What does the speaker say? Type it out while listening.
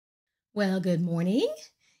Well, good morning.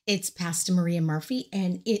 It's Pastor Maria Murphy,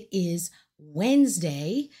 and it is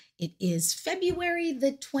Wednesday. It is February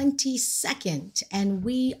the 22nd, and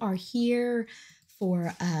we are here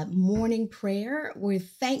for morning prayer. We're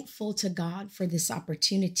thankful to God for this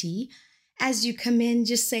opportunity. As you come in,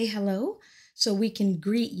 just say hello so we can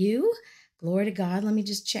greet you. Glory to God. Let me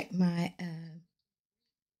just check my,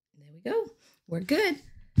 there we go. We're good.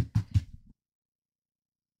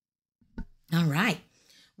 All right.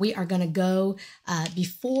 We are going to go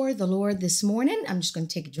before the Lord this morning. I'm just going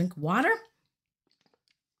to take a drink of water.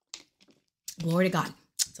 Glory to God.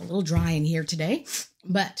 It's a little dry in here today,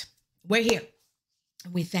 but we're here.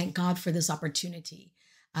 We thank God for this opportunity.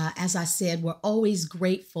 As I said, we're always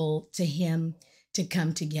grateful to Him to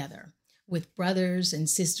come together with brothers and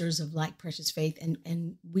sisters of like precious faith.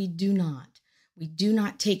 And we do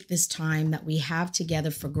not take this time that we have together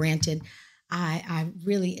for granted. I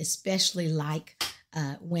really especially like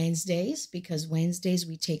Wednesdays, because Wednesdays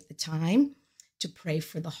we take the time to pray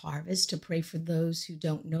for the harvest, to pray for those who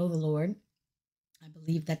don't know the Lord. I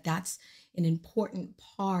believe that that's an important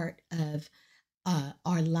part of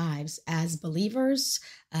our lives as believers.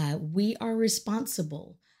 We are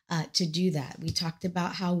responsible to do that. We talked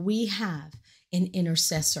about how we have an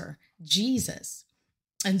intercessor, Jesus.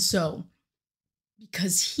 And so,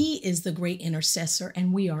 because He is the great intercessor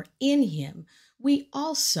and we are in Him, we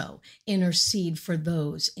also intercede for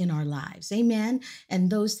those in our lives. Amen. And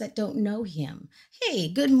those that don't know Him.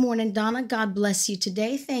 Hey, good morning, Donna. God bless you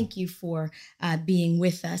today. Thank you for being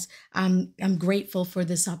with us. I'm grateful for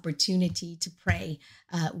this opportunity to pray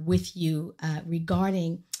with you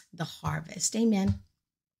regarding the harvest. Amen.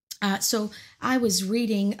 So I was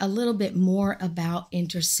reading a little bit more about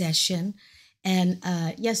intercession. And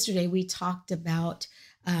yesterday we talked about,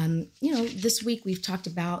 this week we've talked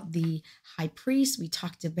about the high priest. We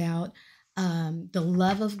talked about the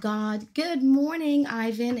love of God. Good morning,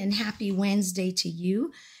 Ivan, and happy Wednesday to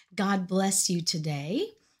you. God bless you today.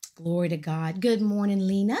 Glory to God. Good morning,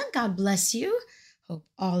 Lena. God bless you. Hope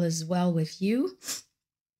all is well with you.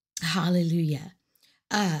 Hallelujah.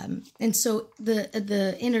 And so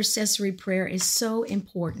the intercessory prayer is so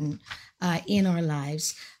important in our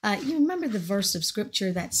lives. You remember the verse of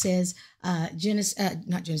scripture that says,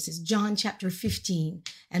 John chapter 15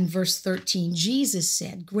 and verse 13, Jesus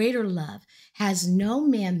said, "Greater love has no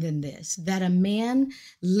man than this, that a man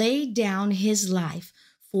lay down his life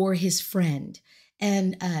for his friend."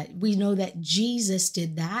 And we know that Jesus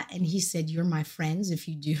did that. And He said, "You're my friends if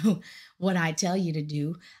you do what I tell you to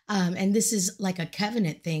do." And this is like a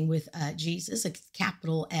covenant thing with Jesus, a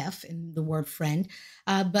capital F in the word friend.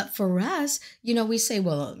 But for us, we say,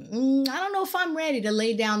 well, I don't know if I'm ready to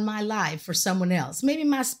lay down my life for someone else, maybe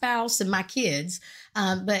my spouse and my kids.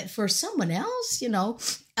 But for someone else,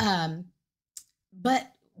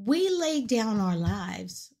 but we lay down our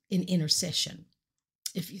lives in intercession.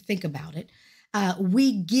 If you think about it, when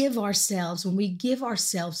we give ourselves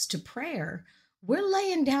to prayer, we're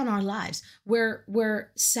laying down our lives.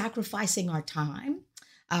 We're sacrificing our time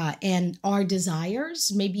and our desires.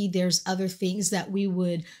 Maybe there's other things that we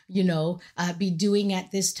would, be doing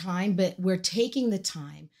at this time, but we're taking the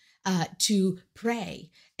time to pray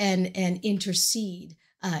and intercede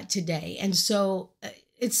today. And so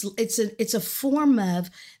it's a form of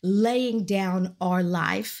laying down our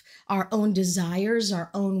life, our own desires,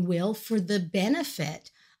 our own will for the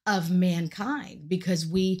benefit of mankind, because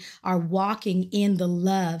we are walking in the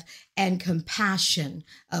love and compassion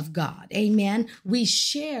of God. Amen. We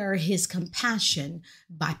share His compassion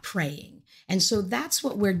by praying. And so that's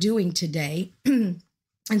what we're doing today.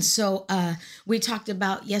 And so we talked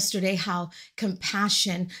about yesterday how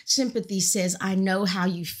compassion, sympathy says, "I know how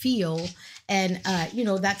you feel." And,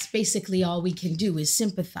 that's basically all we can do is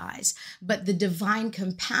sympathize. But the divine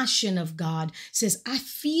compassion of God says, "I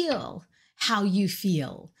feel how you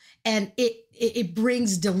feel." And it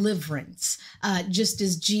brings deliverance, just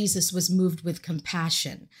as Jesus was moved with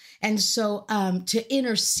compassion. And so to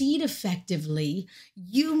intercede effectively,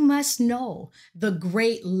 you must know the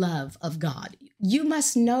great love of God. You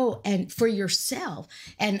must know and for yourself.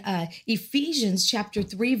 And Ephesians chapter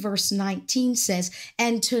 3, verse 19 says,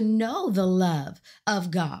 "And to know the love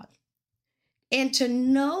of God." And to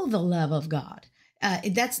know the love of God.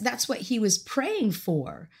 That's what he was praying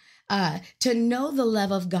for. To know the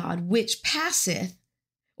love of God, which passeth,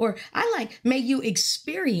 or may you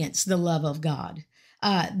experience the love of God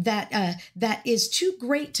that is too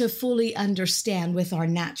great to fully understand with our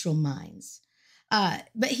natural minds.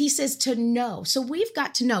 But he says to know. So we've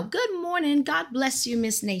got to know. Good morning. God bless you,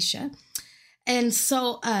 Miss Nasha. And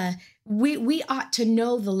so we ought to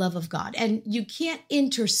know the love of God. And you can't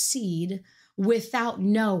intercede without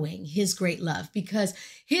knowing his great love, because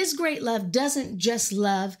his great love doesn't just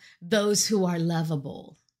love those who are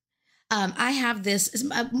lovable. I have this,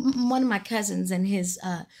 one of my cousins and his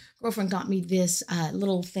girlfriend got me this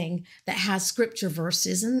little thing that has scripture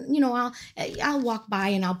verses. And, I'll walk by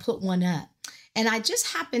and I'll put one up. And I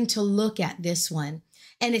just happened to look at this one.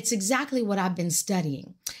 And it's exactly what I've been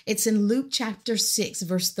studying. It's in Luke chapter 6,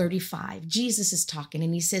 verse 35. Jesus is talking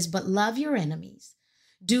and he says, "But love your enemies,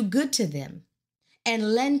 do good to them,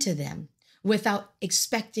 and lend to them without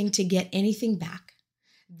expecting to get anything back.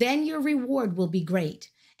 Then your reward will be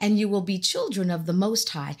great, and you will be children of the Most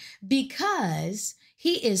High, because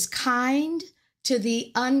he is kind to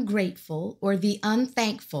the ungrateful," or the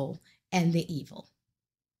unthankful, "and the evil."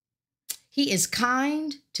 He is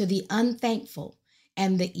kind to the unthankful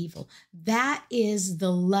and the evil. That is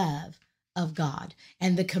the love of God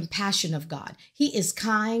and the compassion of God. He is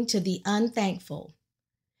kind to the unthankful,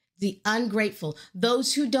 the ungrateful,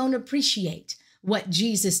 those who don't appreciate what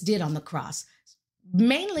Jesus did on the cross,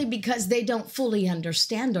 mainly because they don't fully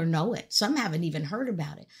understand or know it. Some haven't even heard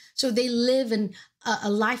about it. So they live in a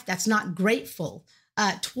life that's not grateful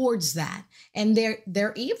towards that. And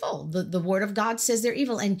they're evil. The word of God says they're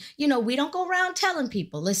evil. And, we don't go around telling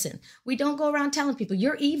people, listen, we don't go around telling people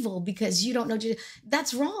you're evil because you don't know Jesus.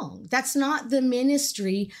 That's wrong. That's not the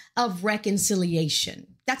ministry of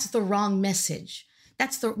reconciliation. That's the wrong message.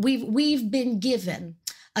 We've been given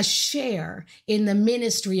a share in the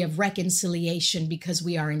ministry of reconciliation because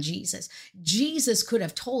we are in Jesus. Jesus could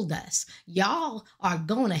have told us, y'all are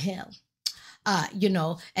going to hell.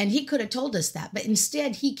 And he could have told us that, but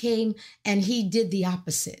instead he came and he did the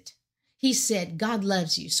opposite. He said, God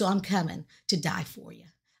loves you, so I'm coming to die for you.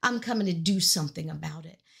 I'm coming to do something about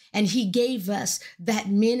it. And he gave us that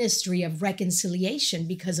ministry of reconciliation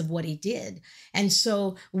because of what he did. And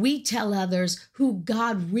so we tell others who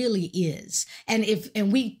God really is. And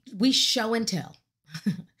we show and tell.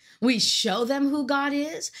 We show them who God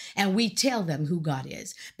is, and we tell them who God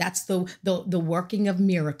is. That's the working of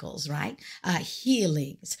miracles, right?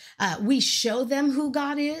 Healings. We show them who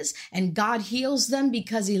God is, and God heals them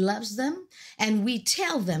because he loves them. And we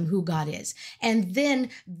tell them who God is. And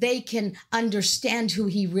then they can understand who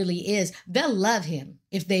he really is. They'll love him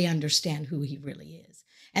if they understand who he really is.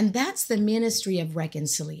 And that's the ministry of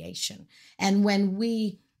reconciliation. And when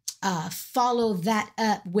we follow that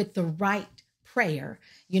up with the right prayer,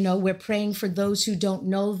 we're praying for those who don't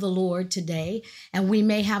know the Lord today, and we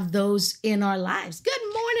may have those in our lives. Good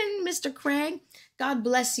morning, Mr. Craig. God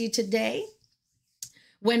bless you today.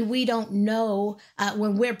 When we don't know,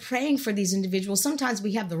 when we're praying for these individuals, sometimes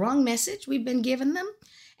we have the wrong message we've been given them,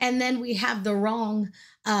 and then we have the wrong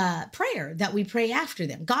prayer that we pray after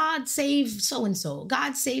them. God save so-and-so.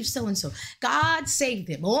 God save so-and-so. God save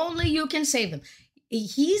them. Only you can save them.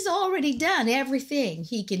 He's already done everything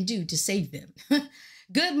he can do to save them.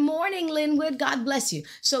 Good morning, Linwood. God bless you.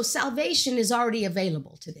 So salvation is already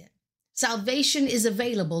available to them. Salvation is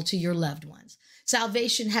available to your loved ones.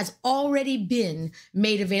 Salvation has already been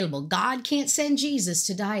made available. God can't send Jesus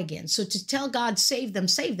to die again. So to tell God, save them,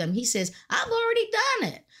 he says, I've already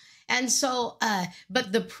done it. And so,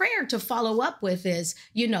 but the prayer to follow up with is,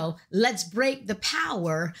 let's break the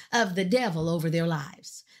power of the devil over their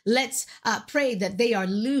lives. Let's pray that they are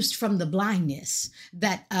loosed from the blindness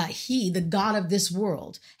that the God of this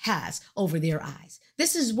world, has over their eyes.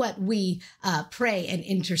 This is what we pray and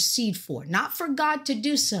intercede for, not for God to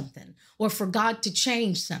do something or for God to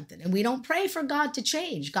change something. And we don't pray for God to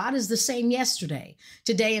change. God is the same yesterday,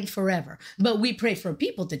 today, and forever. But we pray for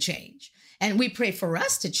people to change. And we pray for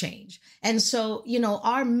us to change. And so,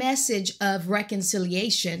 our message of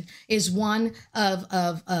reconciliation is one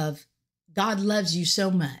of God loves you so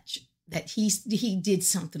much that he did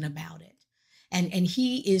something about it. And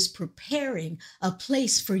he is preparing a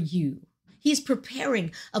place for you. He's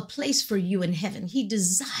preparing a place for you in heaven. He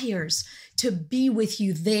desires to be with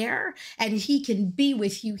you there, and he can be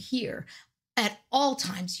with you here at all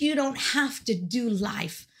times. You don't have to do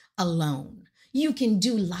life alone. You can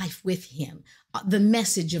do life with him. The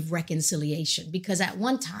message of reconciliation, because at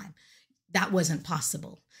one time that wasn't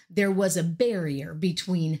possible. There was a barrier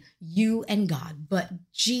between you and God, but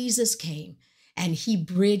Jesus came and he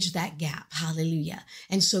bridged that gap. Hallelujah.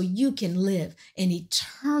 And so you can live an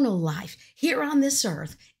eternal life here on this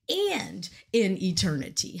earth and in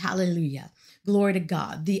eternity. Hallelujah. Glory to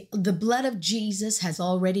God. The blood of Jesus has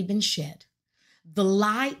already been shed. The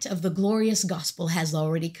light of the glorious gospel has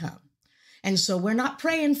already come. And so we're not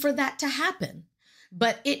praying for that to happen,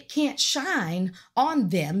 but it can't shine on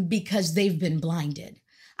them because they've been blinded.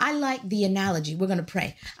 I like the analogy. We're going to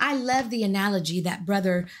pray. I love the analogy that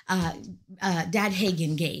Brother Dad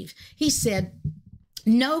Hagin gave. He said,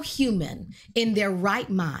 no human in their right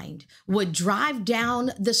mind would drive down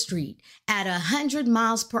the street at 100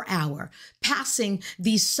 miles per hour, passing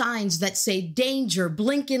these signs that say danger,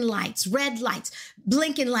 blinking lights, red lights,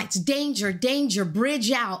 blinking lights, danger, danger,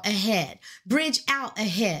 bridge out ahead,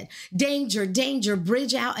 danger, danger,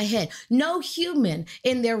 bridge out ahead. No human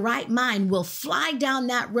in their right mind will fly down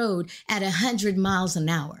that road at 100 miles an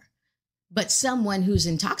hour, but someone who's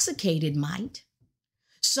intoxicated might.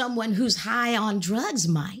 Someone who's high on drugs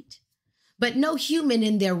might, but no human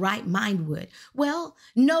in their right mind would. Well,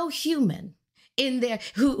 no human in there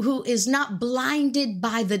who is not blinded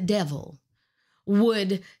by the devil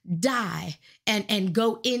would die and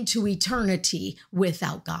go into eternity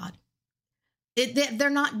without God. They're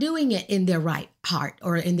not doing it in their right heart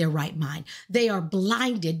or in their right mind. They are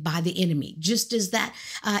blinded by the enemy, just as that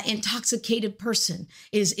intoxicated person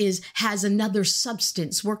has another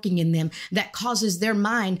substance working in them that causes their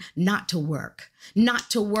mind not to work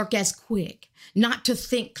as quick, not to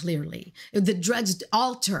think clearly. The drugs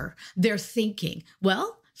alter their thinking.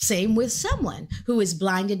 Well, same with someone who is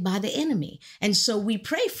blinded by the enemy. And so we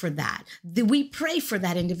pray for that. We pray for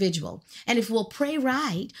that individual. And if we'll pray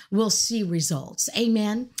right, we'll see results.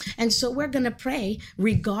 Amen. And so we're going to pray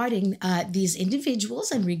regarding these individuals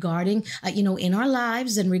and regarding, in our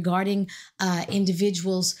lives and regarding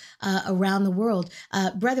individuals around the world.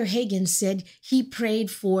 Brother Hagin said he prayed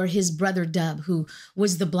for his brother Dub, who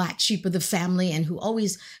was the black sheep of the family and who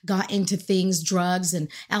always got into things, drugs and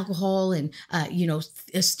alcohol and,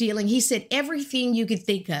 stealing. He said everything you could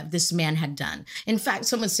think of, this man had done. In fact,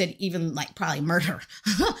 someone said even like probably murder.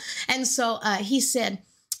 And so he said,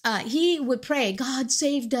 he would pray, God,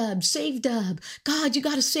 save Dub, save Dub. God, you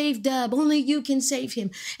got to save Dub. Only you can save him.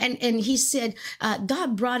 And he said,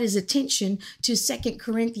 God brought his attention to 2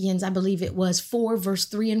 Corinthians, I believe it was 4, verse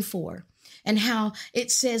 3 and 4. And how it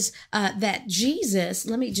says that Jesus,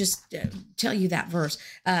 let me just tell you that verse.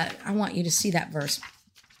 I want you to see that verse.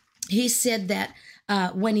 He said that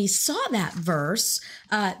when he saw that verse,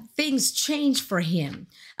 things changed for him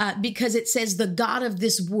because it says the God of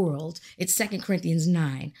this world, it's 2 Corinthians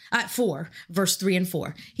 4, verse 3 and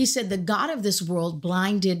 4. He said the God of this world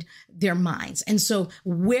blinded their minds. And so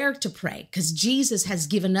where to pray? Because Jesus has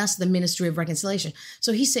given us the ministry of reconciliation.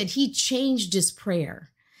 So he said he changed his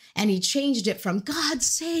prayer and he changed it from God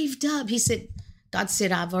saved Dub. He said, God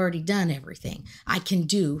said, I've already done everything I can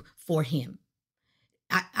do for him.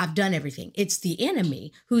 I've done everything. It's the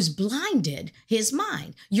enemy who's blinded his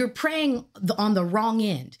mind. You're praying on the wrong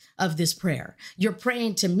end of this prayer. You're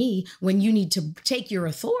praying to me when you need to take your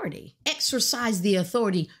authority, exercise the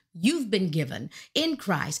authority you've been given in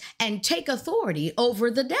Christ and take authority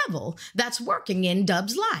over the devil that's working in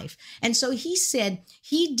Dub's life. And so he said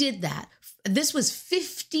he did that. This was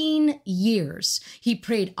 15 years. He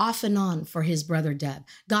prayed off and on for his brother Dub.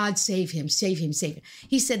 God, save him, save him, save him.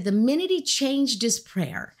 He said the minute he changed his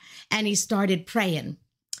prayer and he started praying,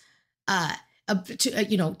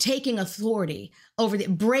 taking authority over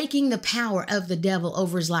breaking the power of the devil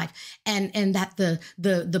over his life and that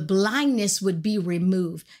the blindness would be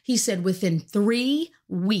removed. He said within 3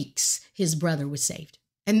 weeks, his brother was saved.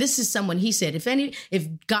 And this is someone, he said, if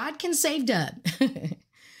God can save Dub,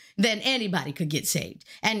 then anybody could get saved.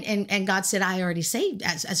 And God said, I already saved.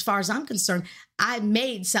 As far as I'm concerned, I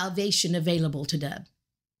made salvation available to Dub.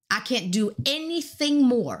 I can't do anything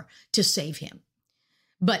more to save him.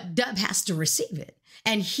 But Dub has to receive it.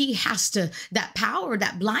 And he has to, that power,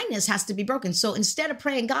 that blindness has to be broken. So instead of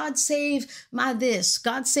praying, God save my this,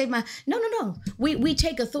 God save my, no. We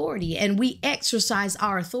take authority and we exercise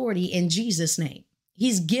our authority in Jesus' name.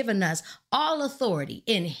 He's given us all authority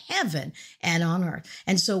in heaven and on earth.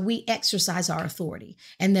 And so we exercise our authority.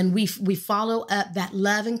 And then we follow up that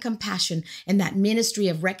love and compassion and that ministry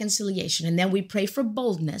of reconciliation. And then we pray for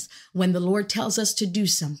boldness when the Lord tells us to do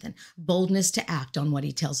something, boldness to act on what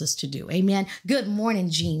he tells us to do. Amen. Good morning,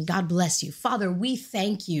 Jean. God bless you. Father, we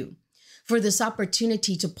thank you for this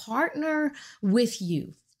opportunity to partner with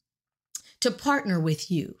you,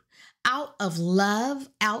 out of love,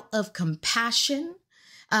 out of compassion.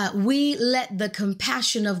 We let the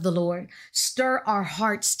compassion of the Lord stir our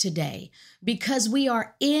hearts today because we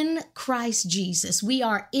are in Christ Jesus. We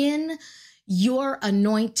are in your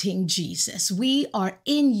anointing, Jesus. We are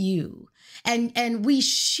in you and we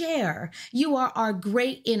share. You are our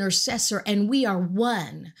great intercessor and we are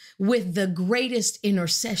one with the greatest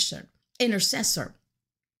intercessor.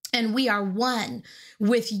 And we are one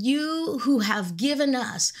with you who have given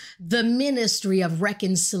us the ministry of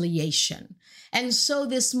reconciliation. And so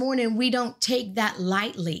this morning, we don't take that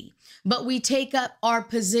lightly, but we take up our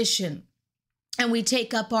position and we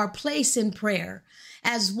take up our place in prayer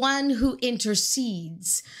as one who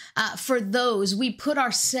intercedes for those. We put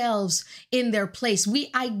ourselves in their place. We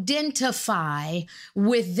identify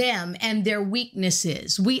with them and their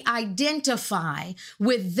weaknesses. We identify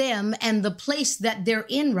with them and the place that they're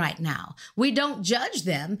in right now. We don't judge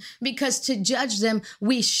them, because to judge them,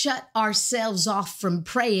 we shut ourselves off from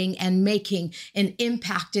praying and making an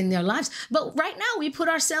impact in their lives. But right now, we put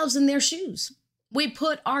ourselves in their shoes. We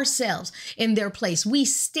put ourselves in their place. We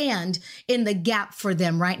stand in the gap for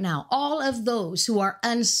them right now. All of those who are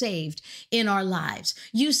unsaved in our lives.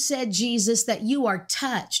 You said, Jesus, that you are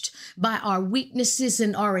touched by our weaknesses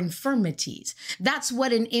and our infirmities. That's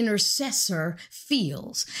what an intercessor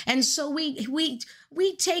feels. And so we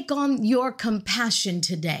take on your compassion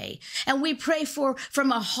today, and we pray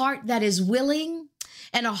from a heart that is willing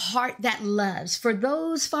and a heart that loves. For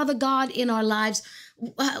those, Father God, in our lives,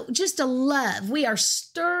 just a love. We are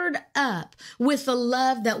stirred up with a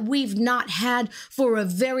love that we've not had for a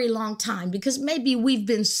very long time, because maybe we've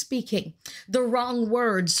been speaking the wrong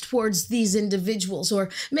words towards these individuals, or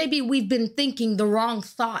maybe we've been thinking the wrong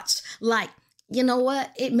thoughts, like, you know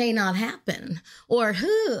what, it may not happen, or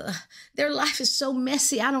their life is so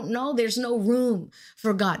messy, I don't know, there's no room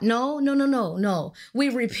for God. No. We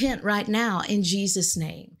repent right now in Jesus'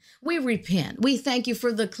 name. We repent. We thank you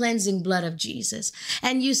for the cleansing blood of Jesus.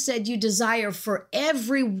 And you said you desire for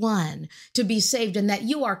everyone to be saved, and that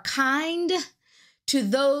you are kind to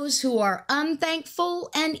those who are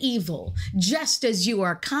unthankful and evil, just as you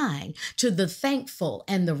are kind to the thankful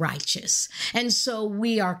and the righteous. And so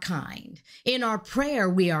we are kind. In our prayer,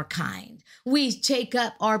 we are kind. We take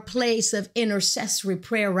up our place of intercessory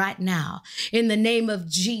prayer right now. In the name of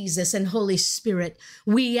Jesus and Holy Spirit,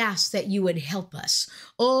 we ask that you would help us.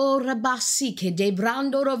 O rabasike de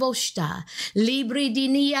brando rovosta, libri di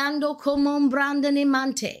niando comon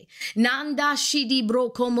brandanimante, nanda shidi bro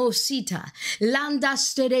como sita, landa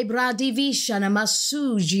sterebra divishana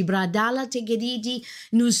masuji bradala tegedidi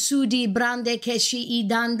nusudi brande keshi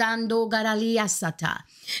idandando garaliasata.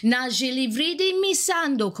 Najilivridi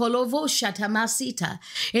misando kolovosha tamasita.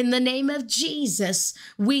 In the name of Jesus,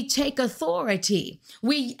 we take authority.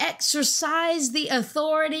 We exercise the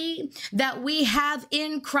authority that we have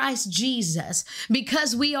in Christ Jesus,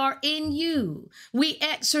 because we are in you. We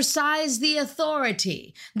exercise the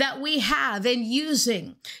authority that we have in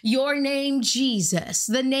using your name, Jesus,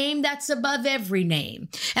 the name that's above every name.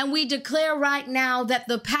 And we declare right now that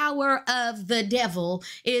the power of the devil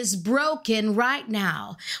is broken right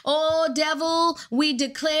now. Oh, devil, we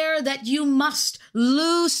declare that you must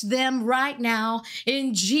loose them right now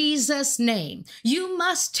in Jesus' name. You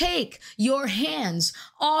must take your hands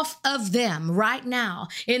off of them right now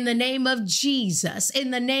in the name of Jesus.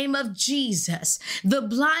 In the name of Jesus, the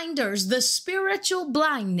blinders, the spiritual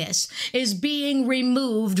blindness is being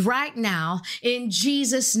removed right now in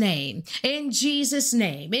Jesus' name. In Jesus'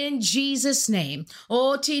 name. In Jesus' name.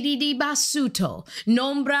 O tididi basuto,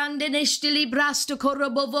 nombrande nestili brasto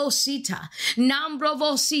korobovosita,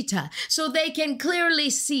 nambrovosita, so they can clearly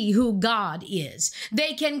see who God is.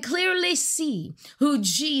 They can clearly see who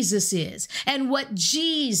Jesus is and what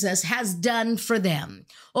Jesus has done for them.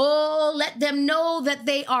 Oh, let them know that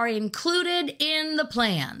they are included in the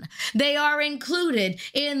plan. They are included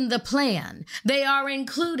in the plan. They are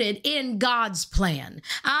included in God's plan.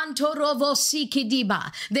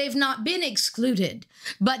 Antorovosikediba. They've not been excluded,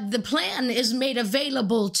 but the plan is made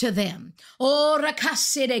available to them. Oh,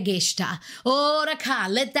 rakasidegishta. Oh, raka.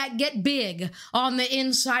 Let that get big on the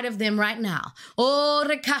inside of them right now. Oh,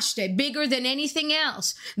 rakashte. Bigger than anything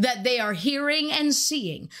else that they are hearing and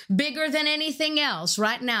seeing. Bigger than anything else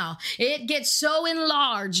right now. It gets so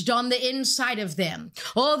enlarged on the inside of them.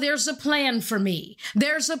 Oh, there's a plan for me.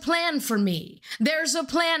 There's a plan for me. There's a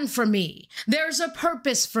plan for me. There's a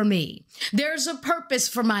purpose for me. There's a purpose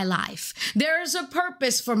for my life. There's a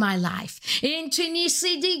purpose for my life.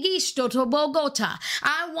 Bogota.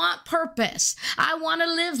 I want purpose. I want to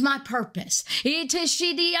live my purpose.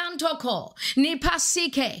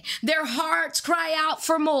 Their hearts cry out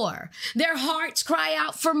for more. Their hearts cry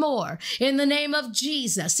out for more. In the name of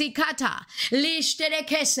Jesus.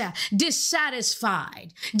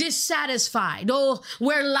 Dissatisfied. Dissatisfied. Oh,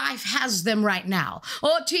 where life has them right now.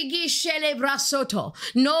 Oh,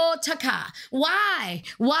 no taka. Why?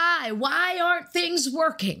 Why aren't things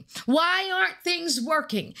working? Why aren't things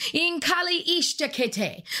working? In Kali Ishte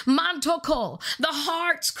Shekete, Mantoko. The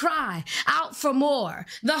hearts cry out for more.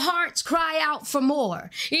 The hearts cry out for more.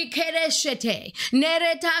 Ikereshete,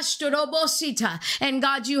 Neretashtorobosita. And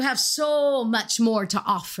God, you have so much more to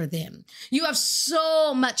offer them. You have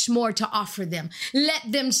so much more to offer them.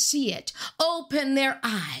 Let them see it. Open their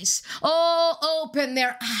eyes. Oh, open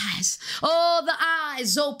their eyes. Oh, the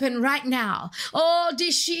eyes open right now. Oh,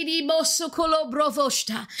 dishidi bosukolo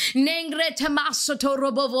brovoshta. Nengre tamasoto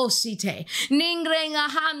robovosite. Ningre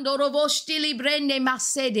ngahando rovoshti librende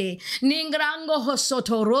masede. Ningrango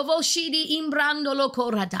hosoto rovoshidi imbrando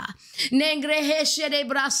lokorada. Nengre heshere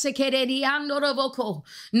brasse keredi ando rovoko.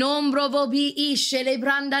 Nombrovo bi ishe le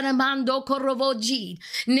brandana mando korovoji.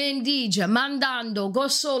 Nendija mandando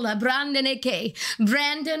gosola brandeneke.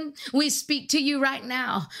 Brandon, we speak to you right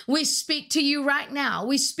now. We speak to you right now.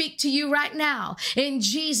 We speak to you right now in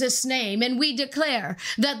Jesus' name. And we declare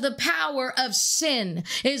that the power of sin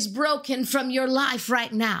is broken from your life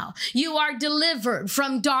right now. You are delivered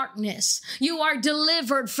from darkness. You are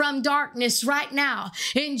delivered from darkness right now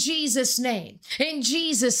in Jesus' name. In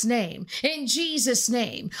Jesus' name. In Jesus'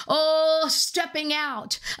 name. Oh, stepping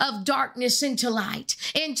out of darkness into light,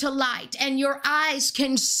 and your eyes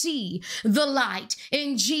can see the light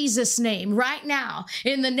in Jesus' name right now,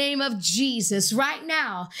 in the name of Jesus, right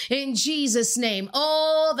now, in Jesus' name.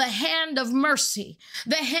 Oh, the hand of mercy,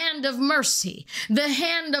 the hand of mercy, the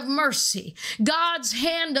hand of mercy. God's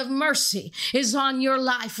hand of mercy is on your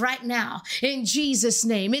life right now, in Jesus'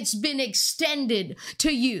 name. It's been extended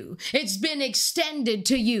to you. It's been extended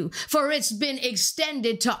to you, for it's been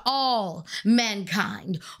extended to all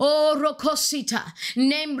mankind. Oh, Rokosita,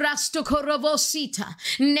 Nembrasto Korovosita,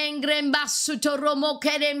 Nengrembasuto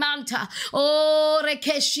Romokere Manta, Oh,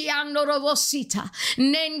 Rekeshiano Rovosita,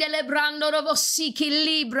 Nendelebrando Rovosiki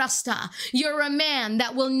Librasta. You're a man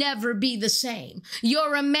that will never be the same.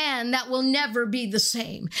 You're a man that will never be the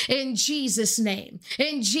same. In Jesus' name.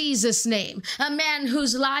 In Jesus' name. A man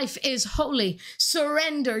whose life is wholly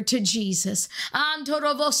surrendered to Jesus.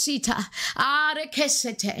 Antorovosita,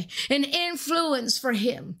 Arekesete, an influence for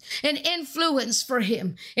him. An influence for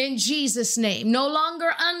him. In Jesus' name. No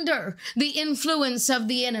longer under the influence of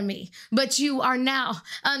the enemy, but you are now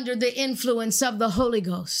under the influence of the Holy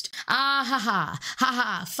Ghost. Ah, ha, ha, ha,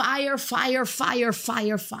 ha. Fire, fire, fire,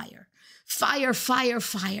 fire, fire. Fire, fire,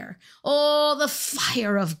 fire. Oh, the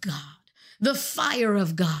fire of God. The fire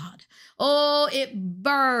of God. Oh, it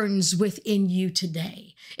burns within you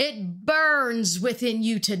today. It burns within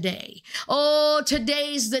you today. Oh,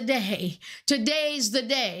 today's the day. Today's the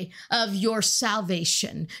day of your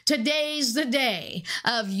salvation. Today's the day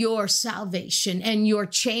of your salvation and your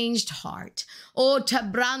changed heart. Oh,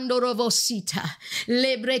 tabrando rovosita,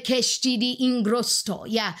 lebrekeshtidi ingrosto.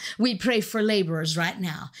 Yeah, we pray for laborers right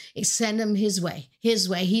now. Send him his way. His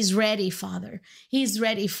way. He's ready, Father. He's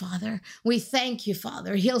ready, Father. We thank you,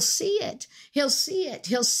 Father. He'll see it. He'll see it.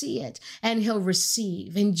 He'll see it. And he'll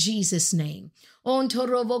receive in Jesus' name.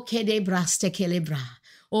 Ontorovo kedebraste kelebra.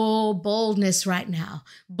 Oh, boldness right now.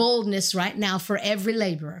 Boldness right now for every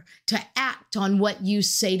laborer to act on what you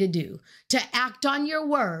say to do, to act on your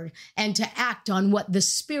word, and to act on what the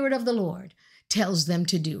Spirit of the Lord tells them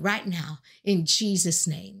to do right now. In Jesus'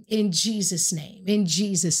 name. In Jesus' name. In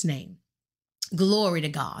Jesus' name. Glory to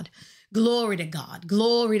God. Glory to God.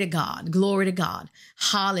 Glory to God. Glory to God.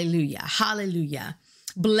 Hallelujah. Hallelujah.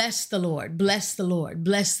 Bless the Lord. Bless the Lord.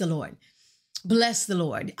 Bless the Lord. Bless the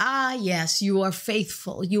Lord. Ah, yes, you are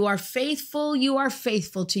faithful. You are faithful. You are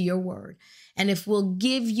faithful to your word. And if we'll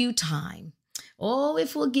give you time,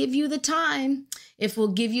 if we'll give you the time, if we'll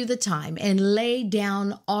give you the time and lay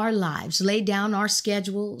down our lives, lay down our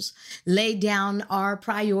schedules, lay down our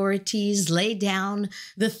priorities, lay down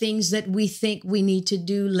the things that we think we need to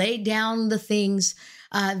do, lay down the things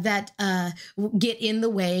that get in the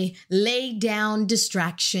way, lay down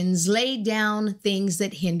distractions, lay down things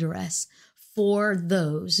that hinder us for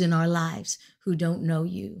those in our lives who don't know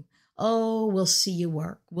you. Oh, we'll see you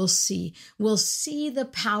work. We'll see the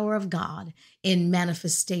power of God in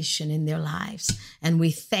manifestation in their lives. And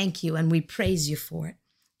we thank you and we praise you for it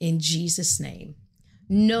in Jesus' name.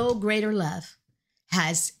 No greater love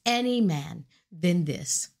has any man than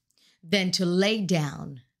this, than to lay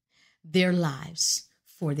down their lives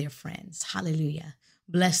for their friends. Hallelujah.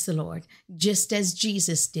 Bless the Lord. Just as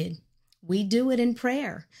Jesus did. We do it in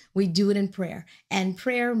prayer. We do it in prayer. And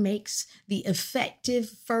prayer makes the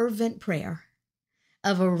effective, fervent prayer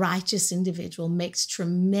of a righteous individual makes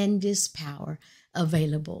tremendous power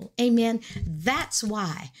available. Amen. That's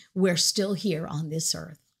why we're still here on this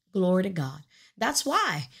earth. Glory to God. That's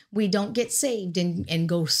why we don't get saved and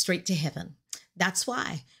go straight to heaven. That's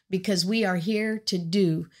why, because we are here to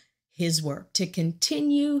do his work, to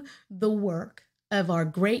continue the work of our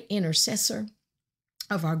great intercessor,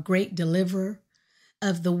 of our great deliverer,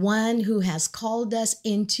 of the one who has called us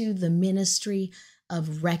into the ministry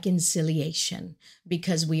of reconciliation,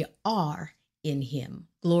 because we are in him.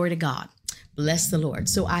 Glory to God. Bless the Lord.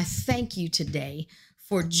 So I thank you today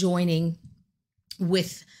for joining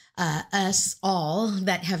with us all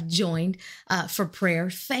that have joined for prayer.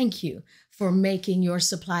 Thank you for making your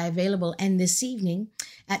supply available. And this evening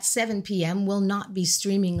at 7 p.m., we'll not be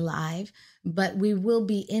streaming live, but we will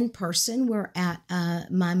be in person. We're at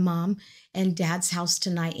my mom and dad's house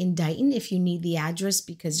tonight in Dayton. If you need the address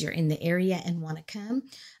because you're in the area and want to come,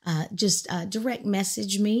 just direct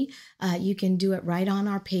message me. You can do it right on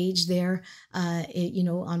our page there,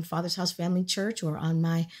 on Father's House Family Church, or on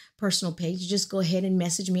my personal page. Just go ahead and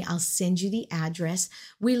message me. I'll send you the address.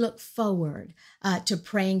 We look forward to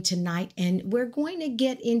praying tonight, and we're going to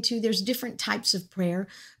get into, there's different types of prayer,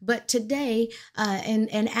 but today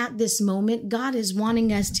and at this moment, God is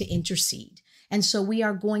wanting us to intercede. And so we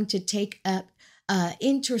are going to take up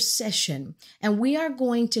intercession, and we are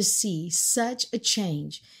going to see such a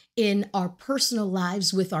change in our personal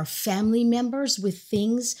lives, with our family members, with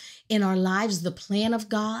things in our lives, the plan of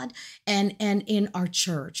God, and in our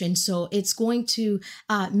church. And so it's going to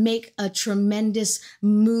make a tremendous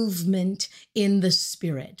movement in the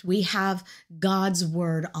spirit. We have God's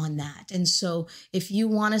word on that. And so if you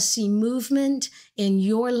want to see movement in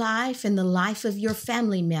your life and the life of your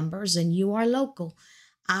family members, and you are local,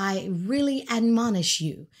 I really admonish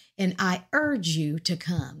you and I urge you to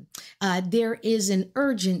come. There is an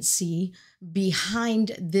urgency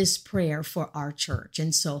behind this prayer for our church.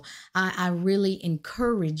 And so I really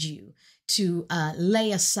encourage you to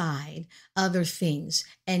lay aside other things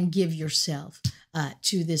and give yourself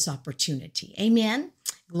to this opportunity. Amen.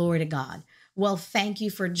 Glory to God. Well, thank you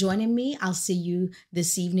for joining me. I'll see you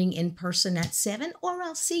this evening in person at 7, or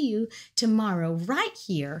I'll see you tomorrow right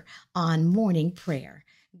here on Morning Prayer.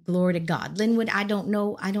 Glory to God. Linwood, I don't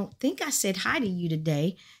know. I don't think I said hi to you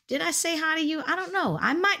today. Did I say hi to you? I don't know.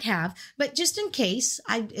 I might have, but just in case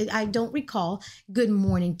I don't recall, good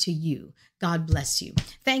morning to you. God bless you.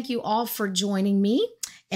 Thank you all for joining me.